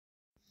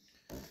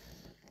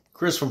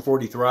Chris from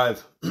 40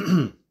 Thrive.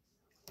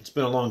 It's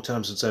been a long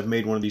time since I've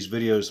made one of these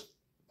videos.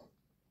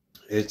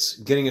 It's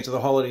getting into the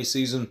holiday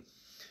season.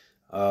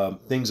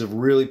 Things have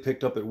really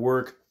picked up at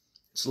work.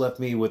 It's left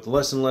me with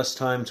less and less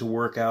time to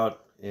work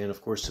out and,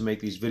 of course, to make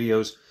these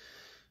videos.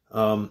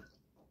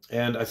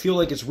 And I feel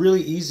like it's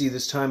really easy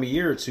this time of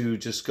year to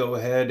just go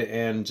ahead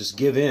and just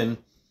give in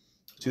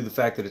to the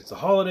fact that it's the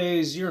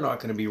holidays. You're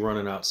not going to be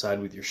running outside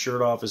with your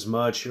shirt off as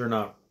much. You're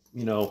not,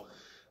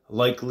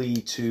 likely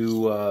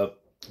to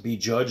be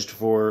judged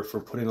for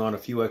putting on a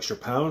few extra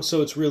pounds.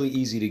 So it's really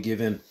easy to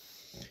give in.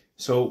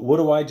 So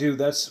what do?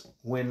 That's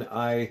when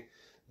I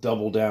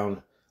double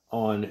down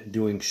on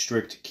doing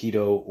strict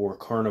keto or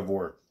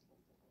carnivore.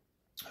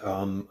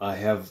 I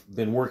have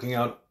been working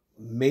out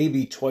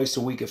maybe twice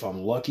a week if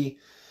I'm lucky.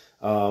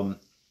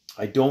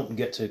 I don't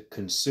get to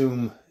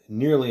consume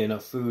nearly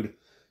enough food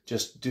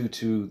just due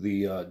to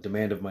the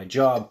demand of my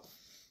job.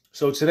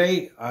 So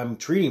today I'm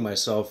treating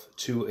myself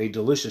to a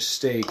delicious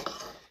steak,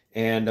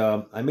 and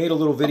I made a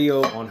little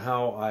video on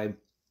how I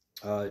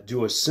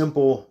do a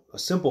simple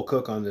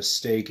cook on this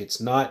steak. It's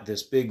not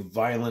this big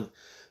violent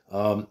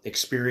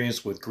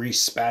experience with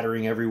grease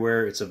spattering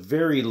everywhere. It's a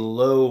very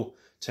low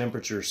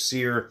temperature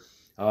sear,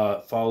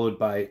 followed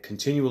by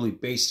continually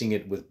basting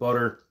it with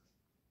butter.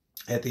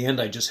 At the end,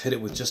 I just hit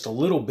it with just a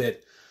little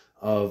bit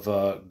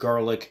of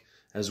garlic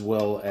as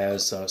well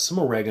as some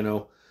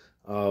oregano.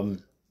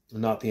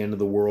 Not the end of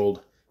the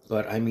world,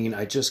 but I mean,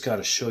 I just got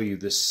to show you,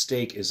 this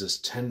steak is as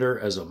tender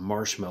as a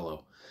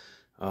marshmallow.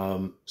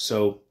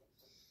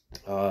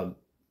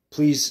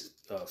 Please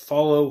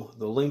follow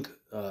the link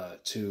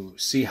to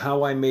see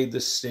how I made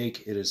this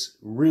steak. It is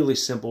really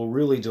simple,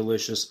 really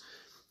delicious.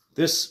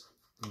 This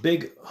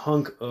big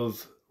hunk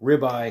of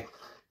ribeye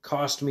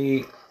cost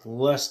me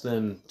less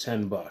than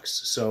 10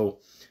 bucks. So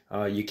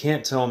you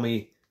can't tell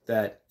me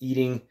that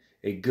eating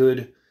a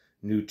good,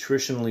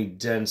 nutritionally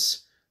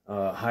dense,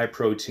 high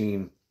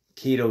protein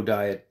keto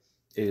diet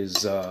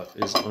is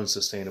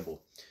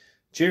unsustainable.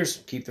 Cheers,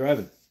 keep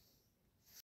thriving.